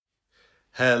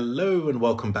Hello and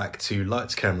welcome back to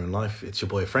Lights, Camera and Life. It's your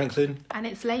boy Franklin. And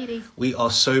it's Lady. We are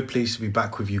so pleased to be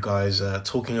back with you guys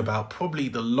talking about probably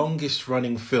the longest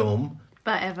running film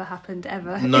that ever happened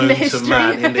ever known to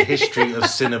man in the history of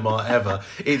cinema ever.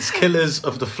 It's Killers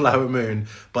of the Flower Moon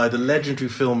by the legendary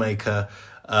filmmaker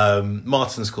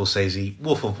Martin Scorsese,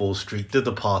 Wolf of Wall Street, The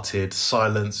Departed,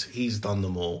 Silence, he's done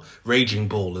them all. Raging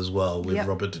Bull as well with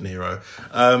Robert De Niro.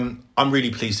 I'm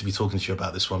really pleased to be talking to you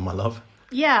about this one, my love.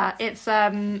 Yeah, it's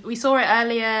we saw it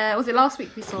earlier. Was it last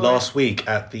week we saw it? Last week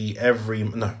at the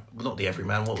not the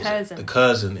Everyman, what was Curzon. it? The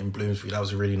Curzon in Bloomsbury. That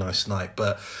was a really nice night.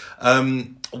 But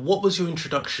what was your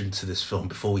introduction to this film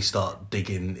before we start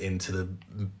digging into the,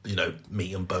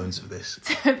 meat and bones of this?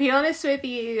 To be honest with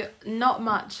you, not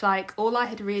much. Like, all I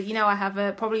had really, I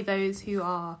have probably those who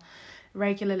are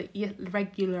regular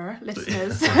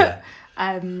listeners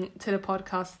to the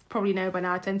podcast probably know by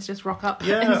now I tend to just rock up and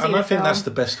see and I think film. That's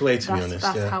the best way, to be honest.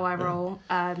 That's how I roll.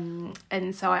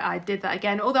 And so I did that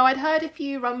again, although I'd heard a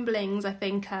few rumblings. I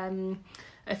think a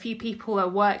few people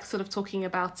at work sort of talking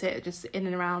about it just in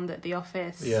and around at the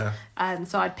office. So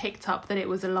I'd picked up that it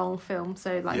was a long film,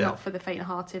 so not for the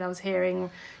faint-hearted. I was hearing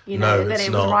that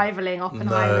it was rivaling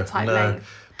Oppenheimer type length.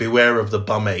 Beware of the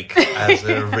bum ache, as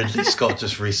Ridley Scott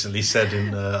just recently said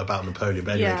in about Napoleon.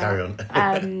 But anyway, carry on.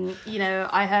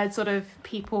 I heard sort of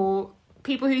people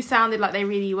who sounded like they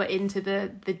really were into the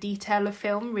detail of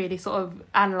film, really sort of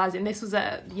analysing. This was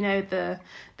the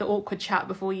awkward chat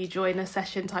before you join a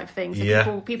session type thing.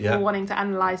 So people were wanting to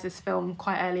analyse this film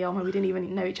quite early on when we didn't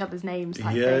even know each other's names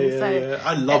type thing. So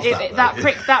I love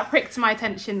that pricked my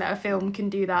attention that a film can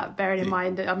do that, bearing in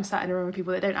mind that I'm sat in a room with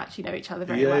people that don't actually know each other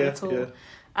very well at all.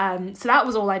 So that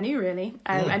was all I knew, really.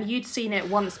 And you'd seen it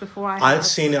once before I had. I'd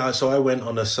seen it, so I went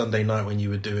on a Sunday night when you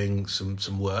were doing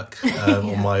some work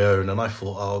on my own, and I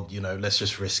thought, let's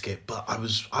just risk it. But I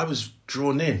was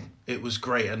drawn in. It was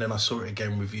great, and then I saw it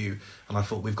again with you, and I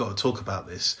thought, we've got to talk about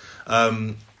this.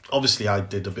 Obviously, I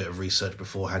did a bit of research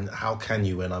beforehand. How can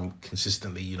you when I'm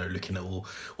consistently, looking at all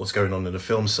what's going on in the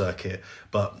film circuit?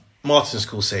 But Martin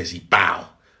Scorsese, bow.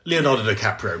 Leonardo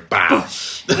DiCaprio, bow.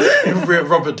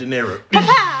 Robert De Niro,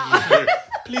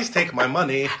 please take my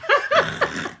money.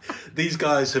 These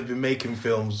guys have been making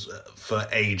films for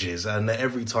ages, and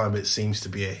every time it seems to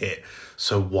be a hit.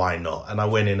 So why not? And I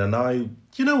went in, and I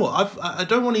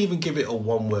don't want to even give it a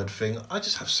one-word thing. I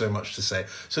just have so much to say.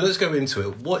 So let's go into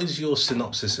it. What is your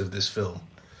synopsis of this film?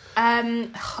 To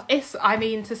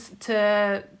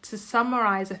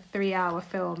summarise a 3-hour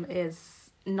film is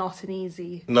not an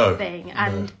easy thing,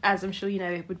 and as I'm sure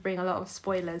it would bring a lot of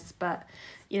spoilers, but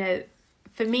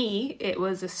for me it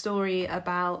was a story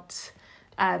about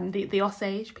the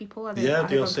Osage people.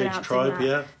 The Osage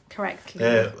tribe, correctly.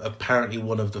 They're apparently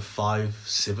one of the 5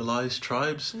 civilized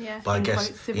tribes, but I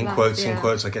guess in quotes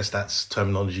I guess that's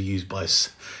terminology used by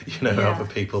other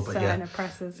people, but certain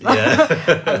oppressors.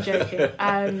 I'm joking.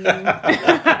 I'm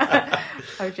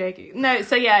joking. No,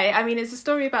 so it's a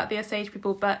story about the Osage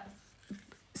people, but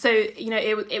so,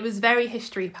 it was very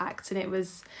history packed, and it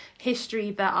was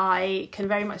history that I can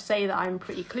very much say that I'm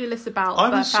pretty clueless about,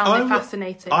 but found it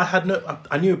fascinating.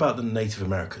 I knew about the Native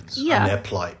Americans and their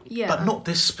plight, but not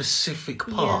this specific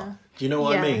part. Do you know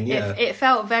what I mean? It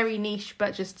felt very niche,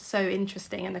 but just so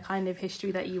interesting, and the kind of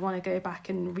history that you want to go back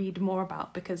and read more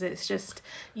about, because it's just,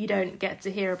 you don't get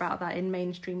to hear about that in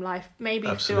mainstream life, maybe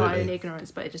through our own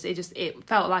ignorance, but it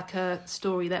felt like a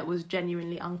story that was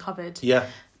genuinely uncovered.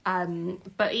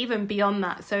 But even beyond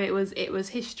that, so it was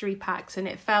history packed, and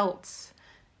it felt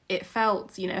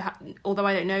although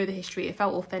I don't know the history, it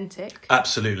felt authentic.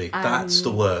 Absolutely, that's the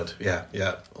word.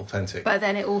 Authentic. But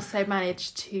then it also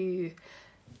managed to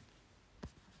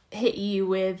hit you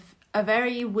with a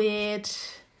very weird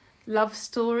love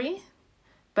story,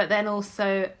 but then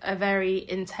also a very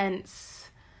intense.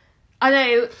 I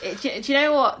know. Do you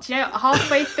know what?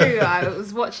 Halfway through, I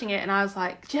was watching it, and I was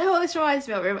like, "Do you know what this reminds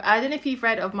me of?" I don't know if you've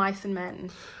read Of Mice and Men.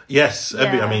 Yes,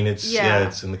 I mean it's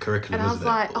in the curriculum. And I was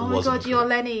like, "Oh my god, you're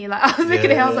Lenny!" Like, I was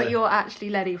looking at him, I was like, "You're actually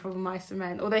Lenny from Mice and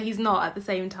Men," although he's not at the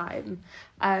same time.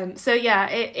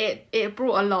 It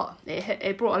brought a lot.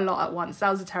 It brought a lot at once.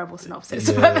 That was a terrible synopsis.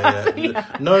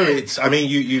 No, it's. I mean,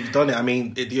 you've done it. I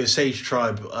mean, the Osage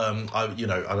tribe. I'm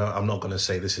not going to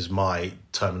say this is my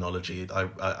terminology.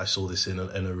 I saw this in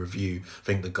a review, I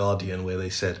think The Guardian, where they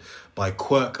said by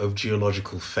quirk of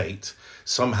geological fate,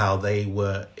 somehow they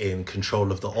were in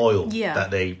control of the oil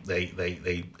that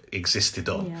they existed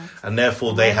on, and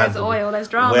therefore they had oil, there's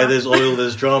drama. Where there's oil,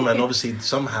 there's drama, and obviously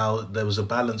somehow there was a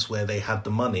balance where they had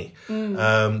the money.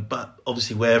 But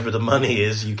obviously, wherever the money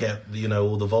is, you get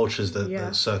all the vultures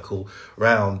that circle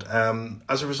round.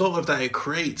 As a result of that, it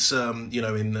creates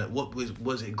in what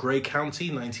was it, Grey County,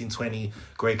 1920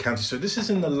 Grey County. So this is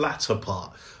in the latter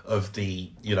part of the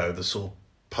the sort of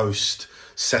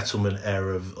post-settlement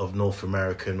era of North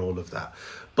America and all of that.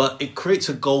 But it creates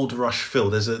a gold rush feel.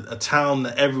 There's a town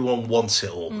that everyone wants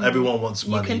it all. Everyone wants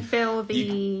money. You can feel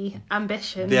the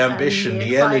ambition. The ambition,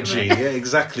 the energy. Yeah,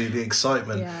 exactly. The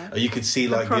excitement. Yeah. You could see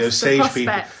the Osage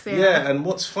people. Yeah, and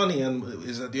what's funny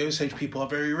is that the Osage people are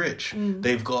very rich.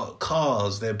 They've got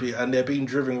cars. They're being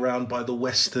driven around by the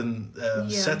Western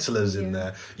settlers in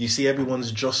there. You see everyone's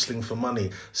jostling for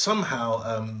money.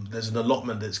 Somehow there's an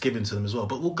allotment that's given to them as well.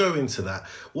 But we'll go into that.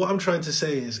 What I'm trying to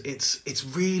say is it's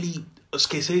really...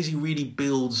 Scorsese really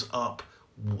builds up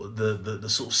the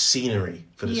sort of scenery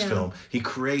for this film. He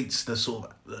creates the sort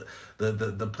of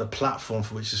the platform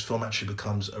for which this film actually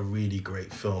becomes a really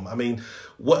great film. I mean,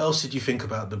 what else did you think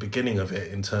about the beginning of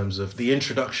it in terms of the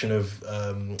introduction of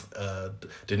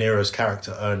De Niro's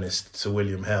character Ernest to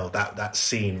William Hale? That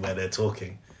scene where they're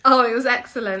talking. Oh, it was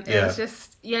excellent. It was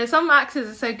just, some actors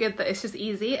are so good that it's just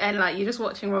easy, and you're just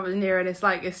watching Robert De Niro and it's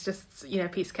it's just,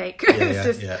 piece of cake.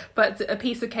 But a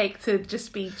piece of cake to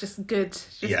just be just good,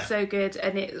 so good.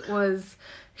 And it was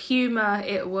humour,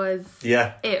 it was...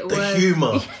 Yeah, the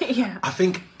humour. I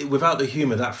think without the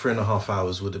humour, that 3.5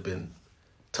 hours would have been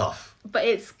tough. But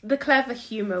it's the clever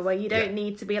humour where you don't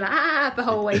need to be the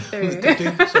whole way through. do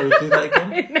that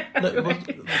again?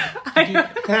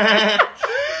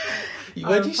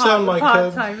 Where do you sound like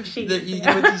part-time sheep? Where do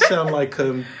you sound like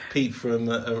Pete from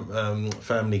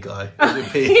Family Guy? Is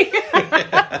it Pete?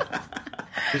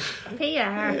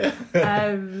 Pierre.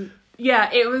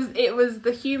 It was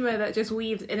the humour that just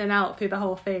weaved in and out through the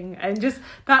whole thing, and just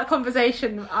that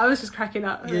conversation, I was just cracking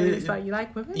up. It's like, you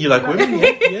like women? You like women?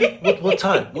 Yeah. What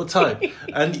type?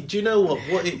 And do you know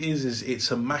what it is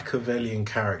it's a Machiavellian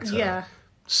character. Yeah.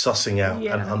 Sussing out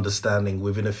and understanding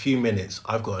within a few minutes,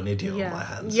 I've got an idiot on my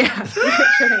hands. Yeah,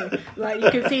 literally.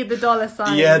 You can see the dollar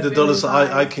sign. Yeah, the dollar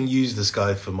sign. I can use this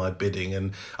guy for my bidding,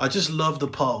 and I just love the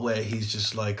part where he's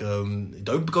just like,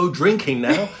 "Don't go drinking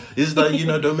now." Is that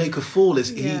don't make a fool.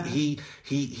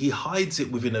 He hides it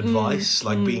within advice,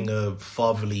 being a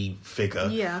fatherly figure.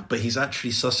 Yeah. But he's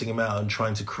actually sussing him out and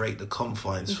trying to create the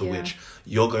confines for which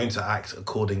you're going to act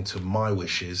according to my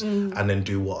wishes and then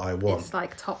do what I want. It's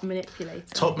like top manipulator.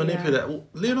 Well,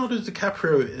 Leonardo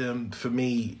DiCaprio, for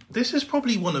me, this is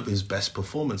probably one of his best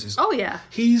performances. Oh, yeah.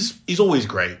 He's always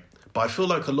great, but I feel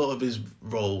like a lot of his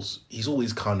roles, he's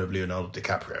always kind of Leonardo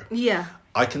DiCaprio. Yeah.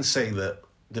 I can say that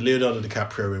the Leonardo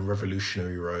DiCaprio in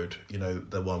Revolutionary Road,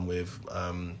 the one with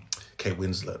Kate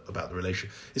Winslet about the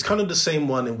relationship, it's kind of the same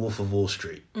one in Wolf of Wall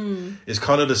Street. It's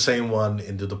kind of the same one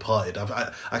in The Departed.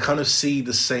 I kind of see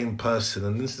the same person,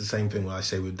 and this is the same thing when I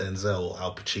say with Denzel or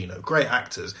Al Pacino. Great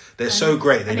actors. They're so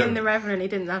great. In The Revenant, he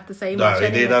didn't have the same much. No,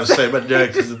 he didn't have so much,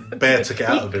 because the bear took it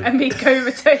out of him. And be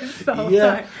comatose the whole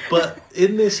time. But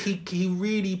in this, he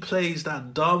really plays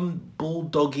that dumb,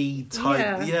 bulldoggy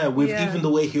type. Even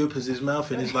the way he opens his mouth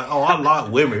and he's like, oh, I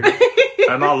like women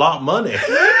and I like money.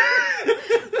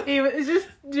 He was just,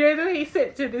 do you know he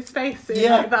sits in his face in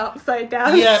the upside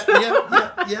down? Yeah.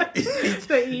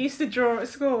 That you used to draw at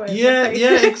school.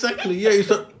 Exactly. Yeah, he's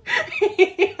like...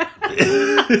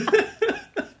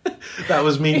 That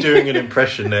was me doing an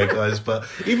impression there, guys. But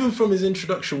even from his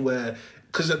introduction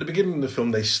because at the beginning of the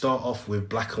film, they start off with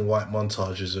black and white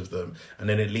montages of them, and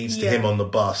then it leads to him on the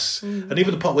bus. And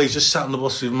even the part where he's just sat on the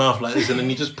bus with his mouth like this, and then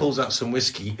he just pulls out some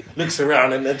whiskey, looks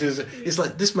around, and then it's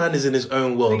like this man is in his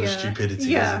own world of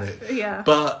stupidity, isn't it? Yeah.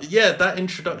 But that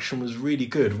introduction was really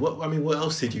good. What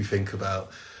else did you think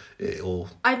about it all?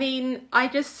 I mean, I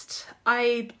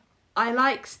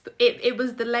liked it. It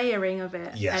was the layering of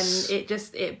it, and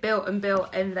it built and built,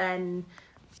 and then.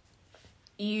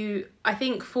 I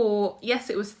think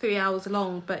it was 3 hours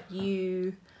long, but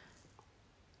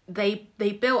they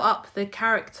built up the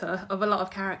character of a lot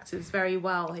of characters very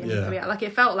well in 3 hours.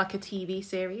 It felt like a TV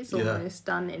series almost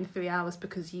done in 3 hours,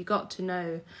 because you got to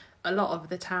know a lot of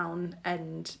the town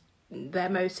and their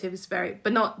motives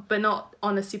but not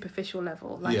on a superficial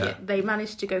level. They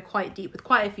managed to go quite deep with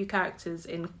quite a few characters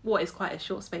in what is quite a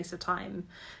short space of time,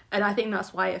 and I think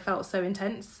that's why it felt so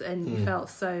intense and you felt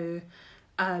so.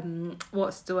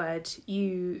 What's the word?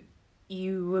 You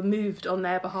you were moved on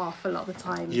their behalf a lot of the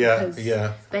time. Yeah, because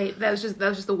yeah. That was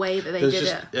just the way that they did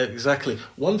it. Exactly.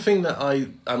 One thing that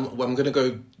I'm going to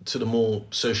go to the more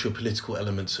socio-political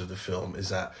elements of the film is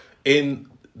that in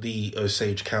the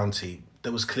Osage County,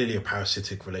 there was clearly a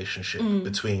parasitic relationship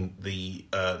between the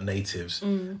natives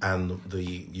and the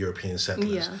European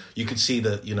settlers. Yeah. You could see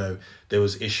that, there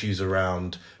was issues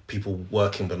around people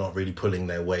working but not really pulling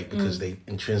their weight because they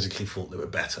intrinsically thought they were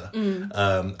better.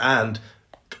 And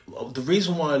the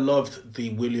reason why I loved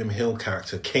the William Hill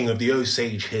character, King of the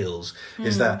Osage Hills,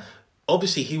 is that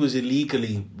obviously he was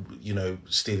illegally,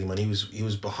 stealing money. He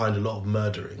was behind a lot of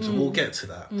murderings, and we'll get to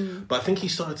that. But I think he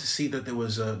started to see that there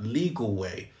was a legal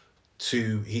way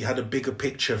he had a bigger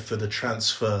picture for the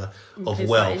transfer of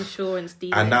wealth, insurance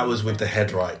dealing, and that was with the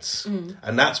head rights,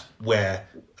 and that's where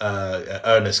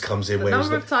Ernest comes in. The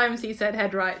number of times he said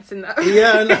head rights in that.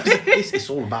 Yeah, no, it's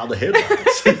all about the head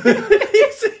rights.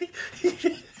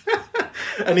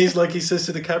 And he says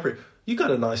to DiCaprio, "You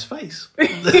got a nice face." Do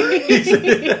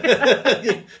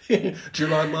you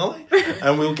like Molly?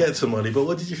 And we'll get to Molly. But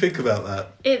what did you think about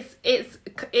that?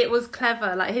 It was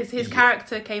clever. Like his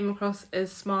character came across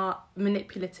as smart,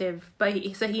 manipulative, but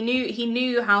he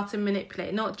knew how to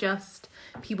manipulate not just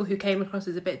people who came across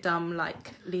as a bit dumb,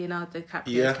 like Leonardo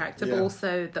DiCaprio's character, but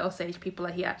also the Osage people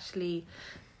that he actually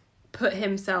put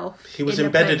himself. He was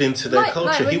embedded into their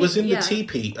culture. He was in the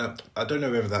teepee. I don't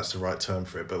know whether that's the right term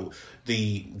for it, but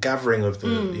the gathering of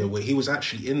the he was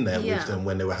actually in there with them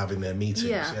when they were having their meetings.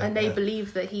 Yeah, and they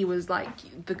believed that he was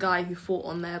like the guy who fought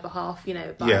on their behalf.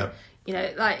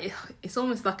 Like it's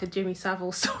almost like a Jimmy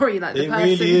Savile story. Like the person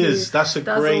really is. That's a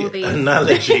great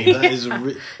analogy. That is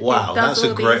wow. That's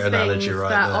a great analogy, right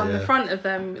there. On the front of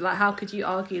them, like how could you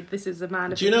argue this is a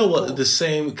man of? Do you know what? The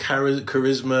same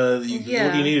charisma. All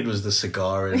you needed was the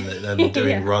cigar and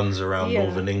doing runs around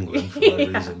Northern England for no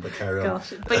reason. But carry on.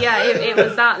 But it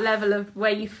was that level of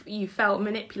where you felt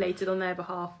manipulated on their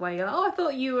behalf. Where you're like, I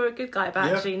thought you were a good guy,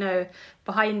 but actually no.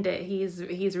 Behind it,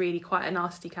 he's really quite a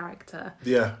nasty character.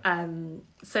 Yeah.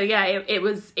 It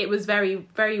was very,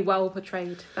 very well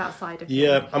portrayed, that side of it.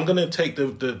 Yeah, I'm going to take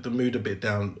the mood a bit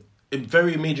down.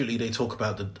 Very immediately they talk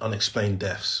about the unexplained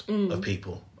deaths of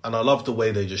people. And I love the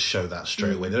way they just show that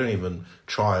straight away. They don't even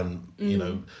try and,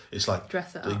 it's like...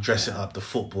 Dress it up. The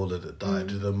footballer that died,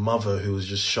 the mother who was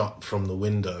just shot from the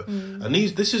window. And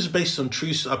this is based on a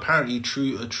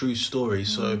true story.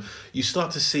 So you start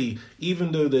to see,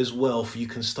 even though there's wealth, you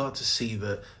can start to see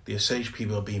that the Osage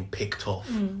people are being picked off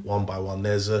one by one.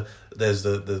 There's a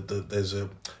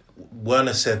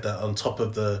Werner said that on top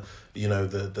of the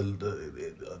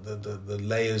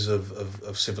layers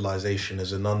of civilization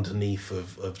is an underneath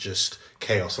of just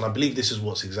chaos, and I believe this is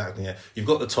what's exactly it. You've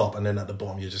got the top, and then at the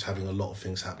bottom you're just having a lot of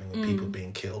things happening with people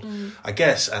being killed. I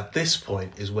guess at this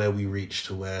point is where we reach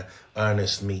to where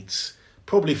Ernest meets,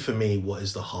 probably for me, what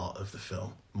is the heart of the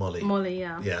film, Molly.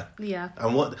 Yeah.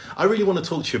 And what I really want to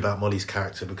talk to you about Molly's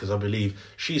character, because I believe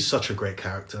she's such a great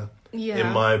character. Yeah.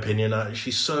 In my opinion,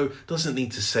 she doesn't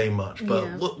need to say much.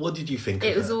 But what did you think?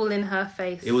 It was all in her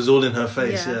face. It was all in her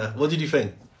face. Yeah. What did you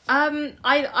think?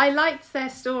 I liked their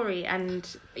story, and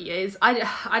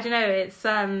I don't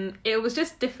know. It was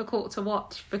just difficult to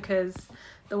watch because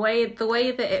the way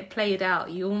that it played out,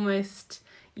 you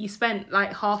spent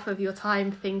like half of your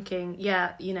time thinking,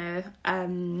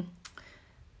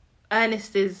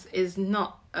 Ernest is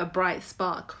not a bright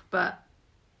spark, but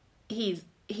he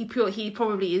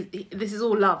probably is. This is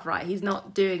all love, right? He's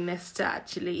not doing this to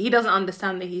actually. He doesn't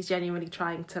understand that he's genuinely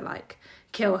trying to like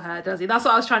kill her, does he? That's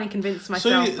what I was trying to convince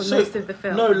myself for most of the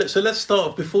film. No, so let's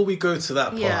start before we go to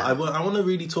that part. Yeah. I want to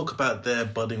really talk about their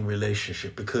budding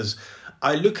relationship, because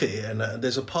I look at it and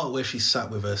there's a part where she sat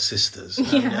with her sisters.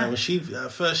 And she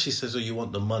at first she says, "Oh, you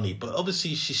want the money," but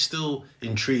obviously she's still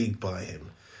intrigued by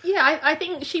him. Yeah, I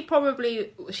think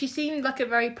she seemed like a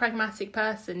very pragmatic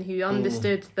person who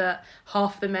understood that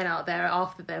half the men out there are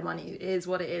after their money. It is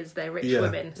what it is. They're rich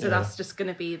women. So that's just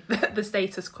going to be the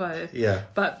status quo. Yeah.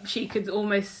 But she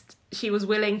was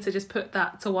willing to just put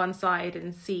that to one side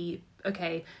and see,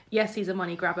 okay, yes, he's a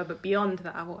money grabber, but beyond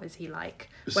that, what is he like?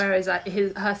 Whereas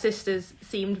her sisters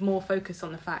seemed more focused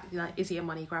on the fact, like, is he a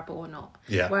money grabber or not?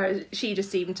 Yeah. Whereas she just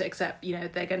seemed to accept,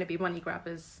 they're going to be money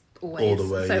grabbers always. All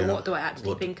the way, so what do I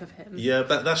actually think of him? Yeah,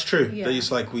 that's true. Yeah.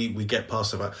 It's like we get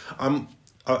past that.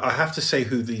 I have to say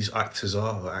who these actors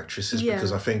are, or actresses,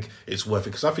 because I think it's worth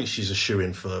it, because I think she's a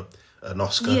shoo-in for an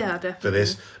Oscar for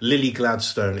this. Lily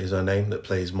Gladstone is her name, that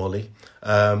plays Molly.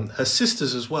 Her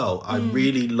sisters as well. I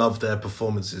really love their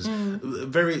performances.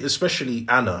 Especially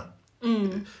Anna.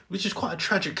 which is quite a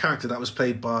tragic character. That was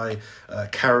played by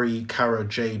Cara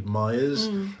Jade Myers,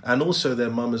 and also their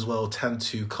mum as well,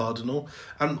 Tantu Cardinal.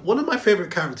 And one of my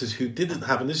favourite characters who didn't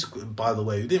have, and this, by the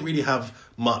way, who didn't really have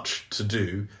much to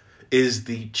do, is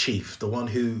the chief, the one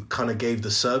who kind of gave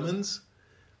the sermons.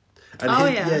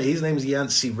 And his name's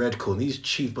Yancey Redcorn. He's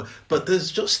chief, but there's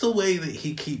just the way that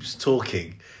he keeps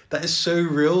talking that is so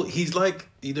real. He's like,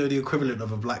 the equivalent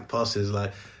of a black pastor is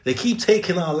like, they keep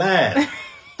taking our land.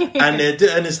 And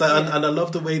it's like, and I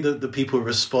love the way that the people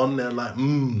respond. They're like,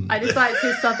 I just liked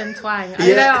his southern twang.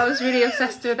 I was really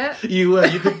obsessed with it.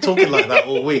 You've been talking like that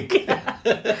all week.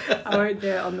 I won't do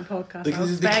it on the podcast.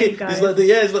 It's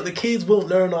like the kids won't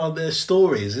learn all their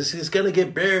stories. It's gonna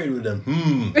get buried with them.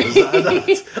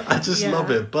 I just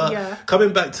love it. But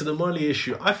coming back to the Molly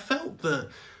issue, I felt that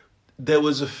there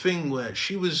was a thing where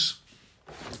she was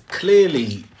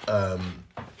clearly,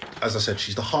 as I said,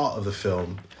 she's the heart of the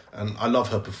film. And I love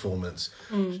her performance.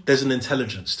 There's an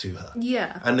intelligence to her.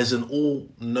 Yeah. And there's an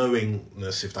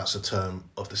all-knowingness, if that's a term,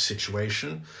 of the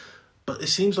situation. But it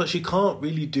seems like she can't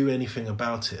really do anything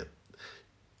about it.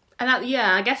 And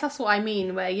I guess that's what I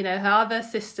mean, where, her other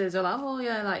sisters are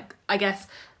like, I guess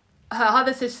her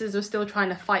other sisters were still trying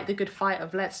to fight the good fight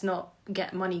of let's not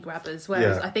get money grabbers,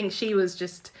 whereas I think she was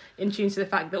just in tune to the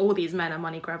fact that all these men are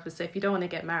money grabbers, so if you don't want to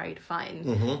get married,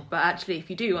 fine, but actually if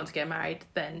you do want to get married,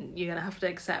 then you're going to have to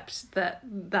accept that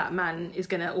that man is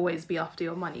going to always be after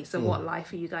your money, so what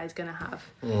life are you guys going to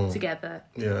have together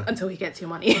until he gets your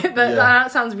money? But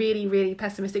that sounds really, really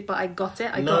pessimistic, but I got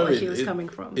it. I got where she was coming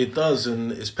from. It does,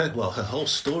 and it's her whole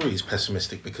story is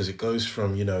pessimistic because it goes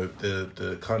from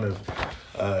the kind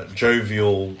of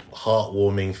jovial,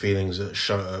 heartwarming feelings that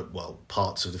show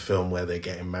parts of the film where they're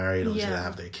getting married, obviously they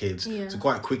have their kids. So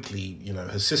quite quickly,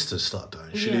 her sisters start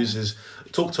dying. She loses.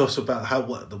 Talk to us about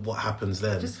what happens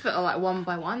then. Just for one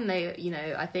by one, they,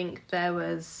 I think there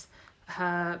was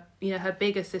her, her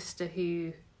bigger sister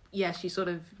who, she sort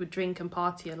of would drink and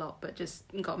party a lot, but just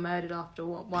got murdered after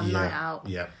one night out.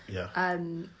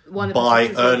 One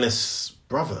by Ernest's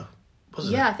brother.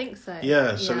 Wasn't it? I think so.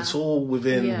 So it's all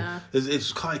within...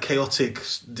 It's quite a chaotic,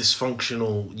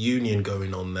 dysfunctional union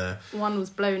going on there. One was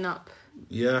blown up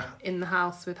in the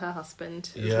house with her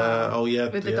husband as well.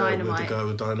 With the dynamite. With the guy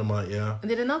with dynamite, And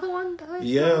did another one die?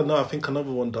 I think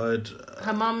another one died.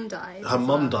 Her mum died. Her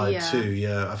mum died too,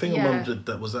 I think her mum did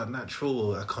that. Was that natural?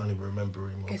 Or I can't even remember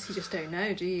anymore. I guess you just don't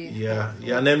know, do you?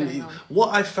 And then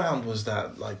what I found was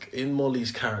that, like, in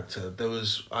Molly's character, there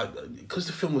was... because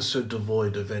the film was so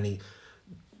devoid of any...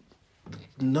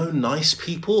 no nice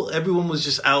people. Everyone was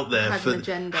just out there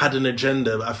had an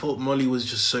agenda. I thought Molly was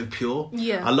just so pure.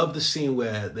 I love the scene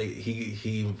where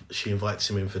she invites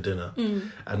him in for dinner,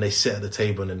 and they sit at the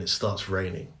table and then it starts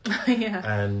raining.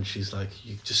 And she's like,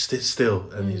 "You just sit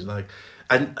still," and he's like,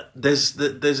 and there's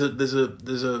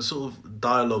a sort of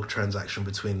dialogue transaction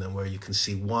between them where you can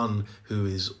see one who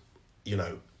is,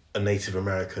 a Native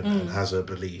American and has her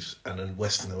beliefs, and then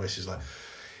Western, where she's like,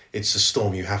 it's a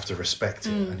storm, you have to respect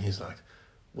it. And he's like,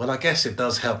 well, I guess it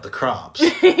does help the crops.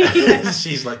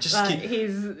 She's like, just keep...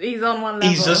 He's on one level.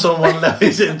 He's just on one level.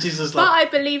 And she's just like... But I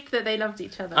believed that they loved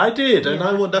each other. I did, and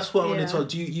that's what I wanted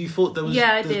to... You thought there was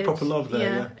proper love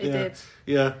there? I did.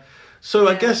 Yeah. So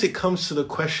I guess it comes to the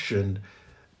question,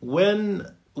 when,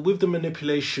 with the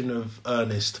manipulation of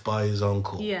Ernest by his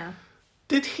uncle,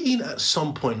 did he at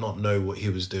some point not know what he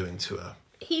was doing to her?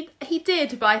 He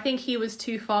did, but I think he was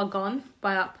too far gone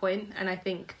by that point, and I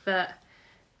think that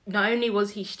not only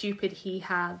was he stupid, he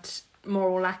had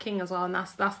moral lacking as well, and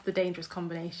that's the dangerous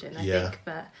combination. I think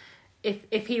that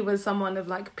if he was someone of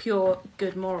like pure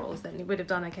good morals, then he would have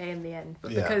done okay in the end.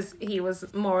 But because he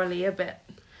was morally a bit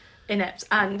inept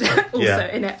and also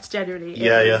inept generally,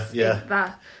 that's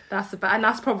about, and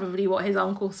that's probably what his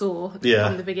uncle saw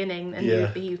from the beginning, and knew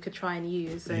that he could try and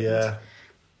use. And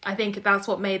I think that's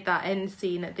what made that end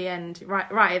scene at the end,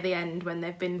 right at the end, when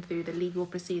they've been through the legal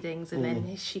proceedings, and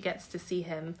then she gets to see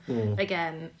him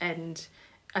again. And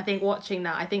I think watching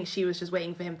that, I think she was just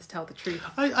waiting for him to tell the truth.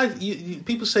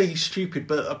 People say he's stupid,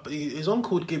 but his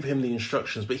uncle would give him the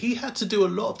instructions, but he had to do a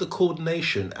lot of the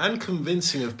coordination and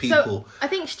convincing of people. So I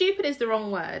think stupid is the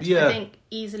wrong word. I think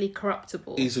easily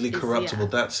corruptible.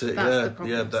 That's it. That's the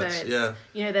problem.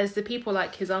 There's the people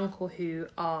like his uncle who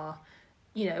are,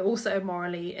 also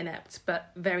morally inept,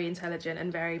 but very intelligent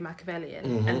and very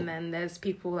Machiavellian. And then there's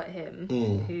people like him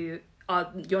who are,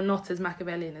 you're not as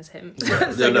Machiavellian as him.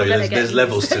 There's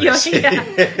levels to this.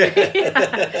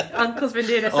 Uncle's been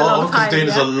doing this a long time. Uncle's doing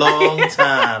this a long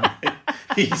time.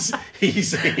 He's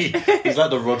like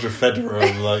the Roger Federer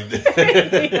of like...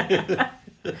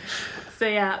 So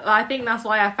yeah, I think that's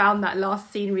why I found that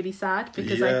last scene really sad,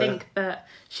 because I think that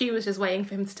she was just waiting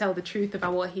for him to tell the truth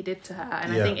about what he did to her,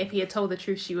 and I think if he had told the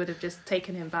truth, she would have just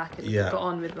taken him back and got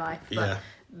on with life. But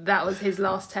that was his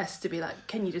last test, to be like,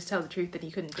 can you just tell the truth? And he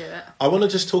couldn't do it. I want to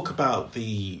just talk about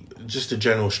the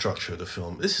general structure of the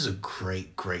film. This is a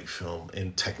great film.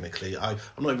 In technically, I'm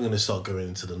not even going to start going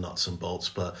into the nuts and bolts,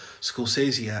 but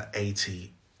Scorsese at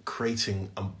 80 creating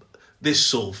this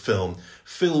sort of film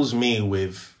fills me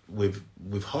with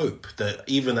hope that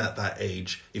even at that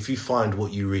age, if you find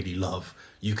what you really love,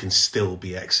 you can still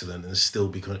be excellent and still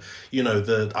be,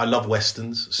 I love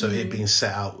Westerns, so it being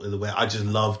set out the way, I just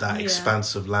love that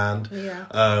expanse of land.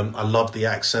 I love the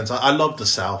accents. I love the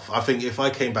South. I think if I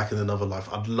came back in another life,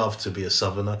 I'd love to be a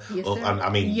Southerner.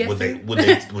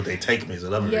 Would they take me as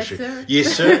another issue? Sir.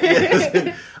 Yes, sir.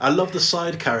 Yes. I love the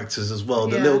side characters as well.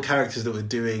 The little characters that were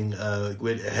doing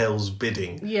with Hale's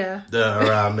bidding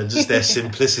around, and just their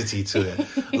simplicity to it.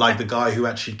 Like the guy who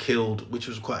actually killed, which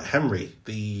was quite Henry,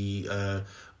 the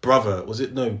brother,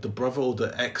 the brother or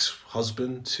the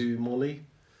ex-husband to Molly?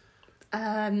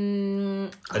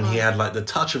 And he had like the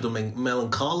touch of the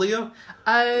melancholia.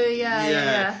 Oh,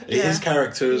 yeah. His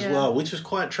character as well, which was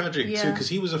quite tragic too, because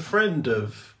he was a friend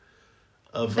of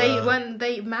when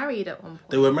they married at one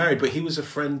point. They were married, but he was a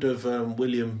friend of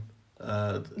William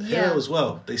Hale as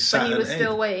well. They sat. But he was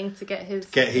still waiting to get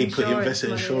his. He put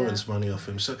invested insurance money off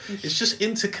him. So it's just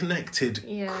interconnected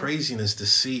craziness,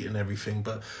 deceit, and everything.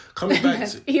 But coming back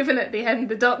to even at the end,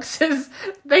 the doctors,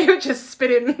 they were just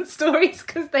spinning stories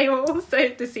because they were also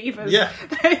deceivers. Yeah,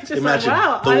 just imagine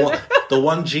the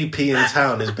one GP in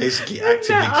town is basically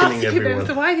actively killing everyone. Them,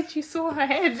 so why did you saw her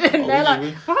head? And they're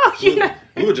like, wow,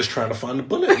 we were just trying to find a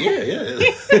bullet.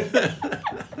 Yeah.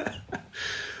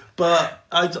 But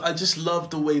I just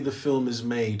love the way the film is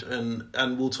made,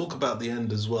 and we'll talk about the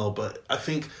end as well, but I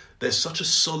think there's such a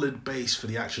solid base for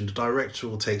the action. The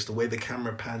directorial takes, the way the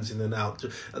camera pans in and out,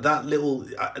 that little...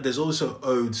 there's also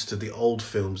odes to the old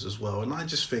films as well, and I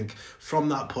just think from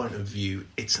that point of view,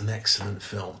 it's an excellent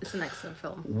film. It's an excellent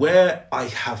film. Where I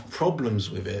have problems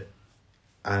with it,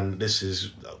 and this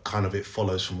is kind of, it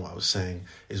follows from what I was saying,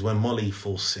 is when Molly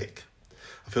falls sick.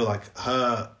 I feel like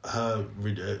her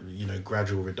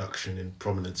gradual reduction in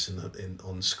prominence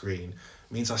on screen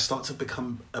means I start to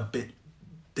become a bit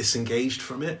disengaged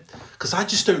from it, because I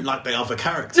just don't like the other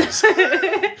characters.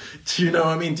 Do you know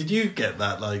what I mean? Did you get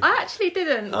that? Like, I actually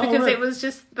didn't, because it was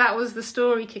just, that was the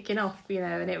story kicking off,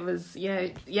 and it was,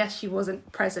 yes, she wasn't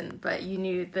present, but you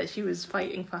knew that she was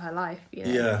fighting for her life.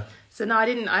 Yeah. So no, I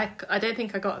didn't. I don't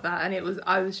think I got that, and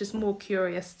I was just more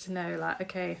curious to know, like,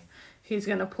 okay, who's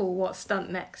going to pull what stunt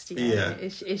next?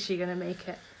 Is she going to make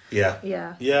it? Yeah.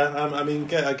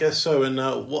 I guess so. And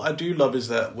what I do love is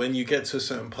that when you get to a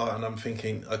certain part, and I'm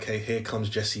thinking, okay, here comes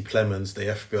Jesse Plemons, the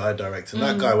FBI director. And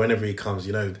that guy, whenever he comes,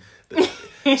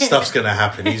 stuff's going to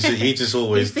happen. He just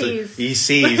always he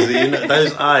sees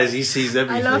those eyes. He sees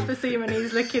everything. I love the scene when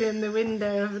he's looking in the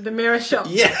window of the mirror shop.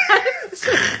 Yeah.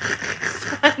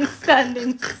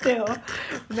 Standing still.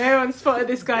 No one spotted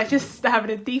this guy just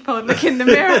having a deep old look in the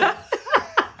mirror.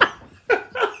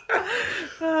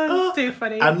 It's too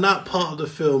funny. And that part of the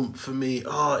film for me,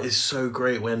 is so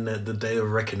great when the day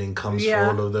of reckoning comes for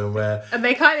all of them, and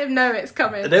they kind of know it's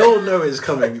coming. They all know it's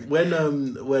coming. When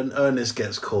Ernest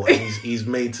gets caught, and he's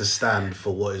made to stand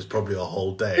for what is probably a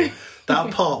whole day.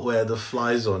 That part where the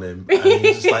fly's on him and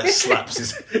he just like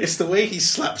slaps it's the way he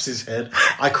slaps his head.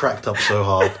 I cracked up so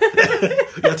hard.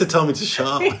 You have to tell me to shut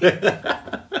up.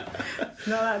 It's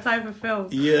not that type of film.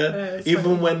 Yeah. Even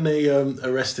funny. When they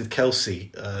arrested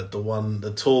Kelsey,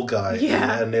 the tall guy,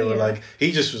 and they were like,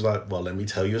 he just was like, well, let me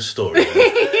tell you a story.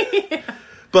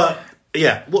 But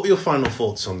yeah, what were your final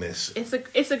thoughts on this?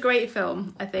 It's a great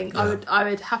film, I think. Yeah. I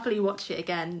would happily watch it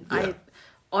again. Yeah. I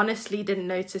honestly didn't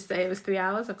notice that it was 3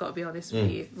 hours, I've got to be honest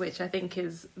with you, which I think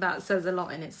that says a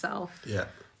lot in itself. Yeah.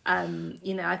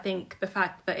 I think the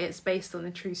fact that it's based on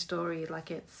a true story, like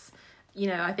it's,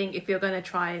 I think if you're going to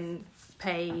try and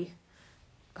pay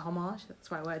homage, that's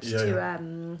the right word,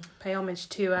 pay homage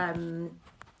to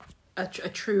a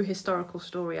true historical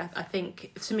story, I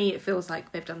think, to me, it feels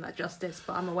like they've done that justice,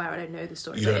 but I'm aware I don't know the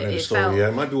story. You don't know the story,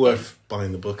 it might be worth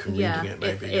buying the book and reading it,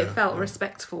 maybe. It felt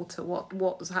respectful to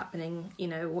what was happening,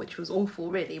 which was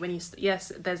awful, really. When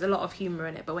yes, there's a lot of humour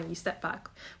in it, but when you step back,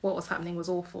 what was happening was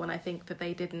awful, and I think that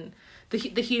they didn't, the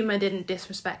humour didn't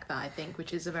disrespect that, I think,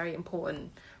 which is a very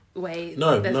important way.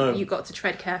 No. You got to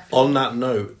tread carefully. On that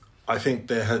note, I think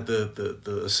they had the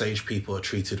Osage people are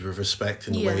treated with respect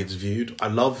in the way it's viewed. I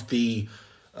love the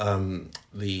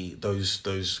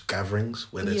those gatherings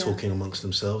where they're talking amongst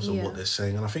themselves and what they're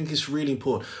saying, and I think it's really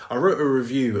important. I wrote a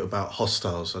review about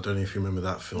Hostiles. I don't know if you remember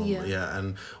that film.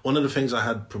 And one of the things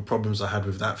problems I had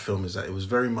with that film is that it was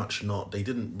very much they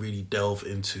didn't really delve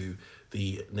into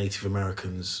the Native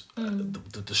Americans,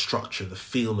 the structure, the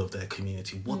feel of their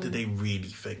community. What did they really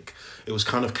think? It was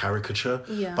kind of caricature.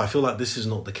 But I feel like this is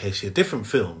not the case here. Different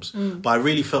films, but I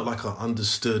really felt like I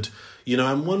understood,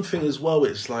 and one thing as well,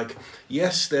 it's like,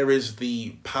 yes, there is the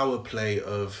power play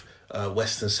of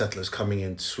Western settlers coming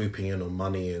in, swooping in on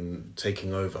money and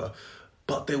taking over.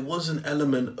 But there was an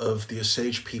element of the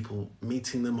Osage people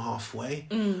meeting them halfway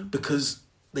because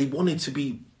they wanted to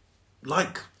be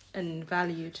like... and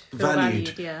valued,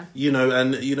 yeah.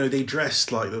 They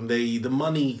dressed like them. The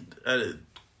money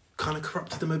kind of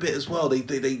corrupted them a bit as well. They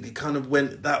kind of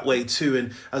went that way too,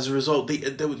 and as a result,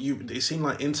 it seemed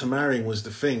like intermarrying was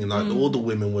the thing, and like all the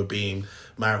women were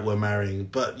marrying,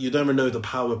 but you don't know the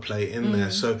power play in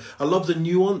there. So I love the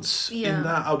nuance in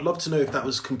that. I would love to know if that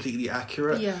was completely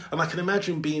accurate. And I can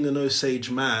imagine being an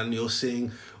Osage man, you're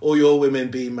seeing all your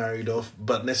women being married off,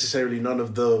 but necessarily none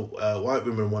of the white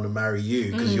women want to marry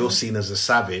you because you're seen as a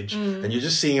savage and you're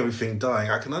just seeing everything dying.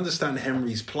 I can understand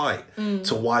Henry's plight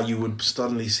to why you would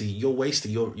suddenly see you're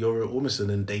wasted. You're almost an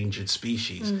endangered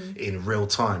species in real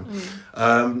time.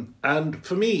 And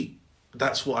for me,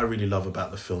 that's what I really love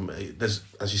about the film. There's,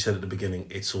 as you said at the beginning,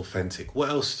 it's authentic. What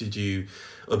else did you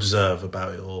observe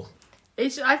about it all?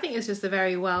 I think it's just a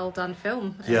very well done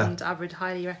film, and I would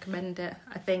highly recommend it.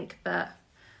 I think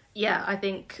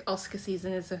Oscar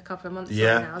season is a couple of months away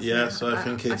now. So I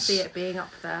think I see it being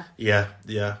up there. Yeah.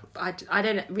 I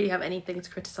don't really have anything to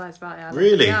criticise about it.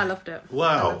 Really? I loved it.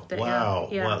 Wow.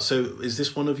 Yeah. Wow. So is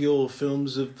this one of your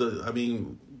films of the? I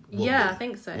mean. I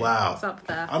think so. Wow. It's up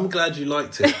there. I'm glad you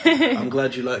liked it.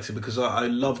 Because I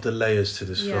love the layers to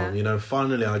this film.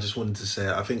 Finally, I just wanted to say,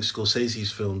 I think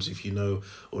Scorsese's films, if you know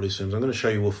all his films, I'm going to show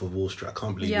you Wolf of Wall Street. I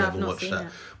can't believe you haven't watched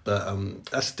that. But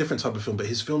that's a different type of film. But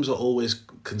his films are always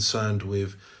concerned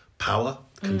with power,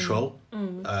 control,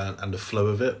 and the flow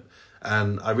of it.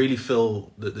 And I really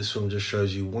feel that this film just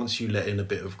shows you, once you let in a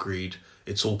bit of greed,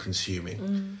 it's all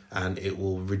consuming. And it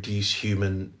will reduce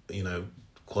human,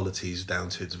 qualities down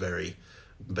to its very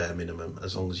bare minimum.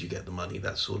 As long as you get the money,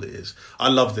 that's all it is. I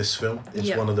love this film.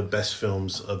 It's one of the best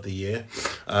films of the year.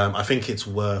 I think it's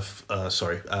worth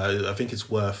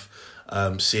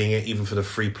seeing it even for the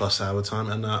 3+ hour time.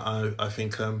 And I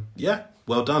think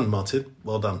well done, Martin,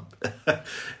 well done.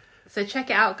 So check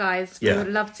it out, guys. We would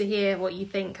love to hear what you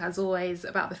think, as always,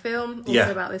 about the film,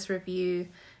 also about this review.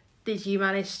 Did you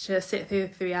manage to sit through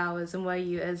 3 hours, and were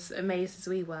you as amazed as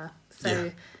we were?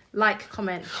 So like,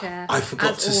 comment, share. I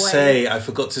forgot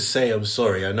to say, I'm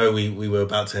sorry. I know we were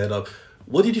about to head up.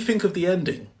 What did you think of the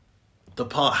ending? The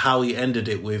part how he ended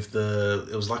it with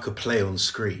it was like a play on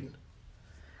screen.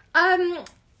 I don't know.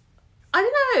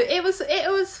 It was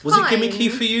fine. Was it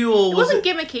gimmicky for you, or it wasn't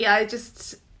gimmicky? I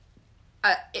just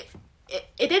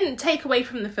it didn't take away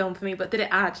from the film for me, but did it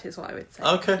add, is what I would say.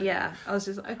 Okay. Yeah, I was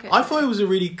just, okay. I thought it was a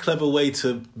really clever way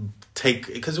to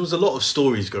take, because there was a lot of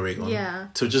stories going on,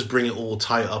 to just bring it all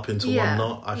tight up into one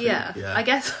knot. I think. I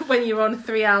guess when you're on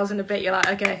 3 hours and a bit, you're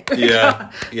like, okay.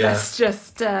 Let's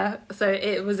just, so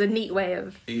it was a neat way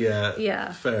of...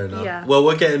 Yeah. Fair enough. Yeah. Well,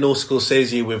 we're getting all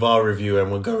Scorsese with our review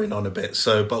and we're going on a bit,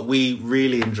 but we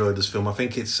really enjoyed this film. I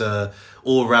think it's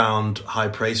all-round high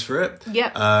praise for it.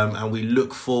 Yep. And we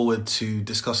look forward to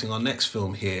discussing our next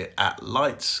film here at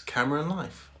Lights, Camera and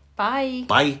Life. Bye.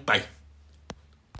 Bye.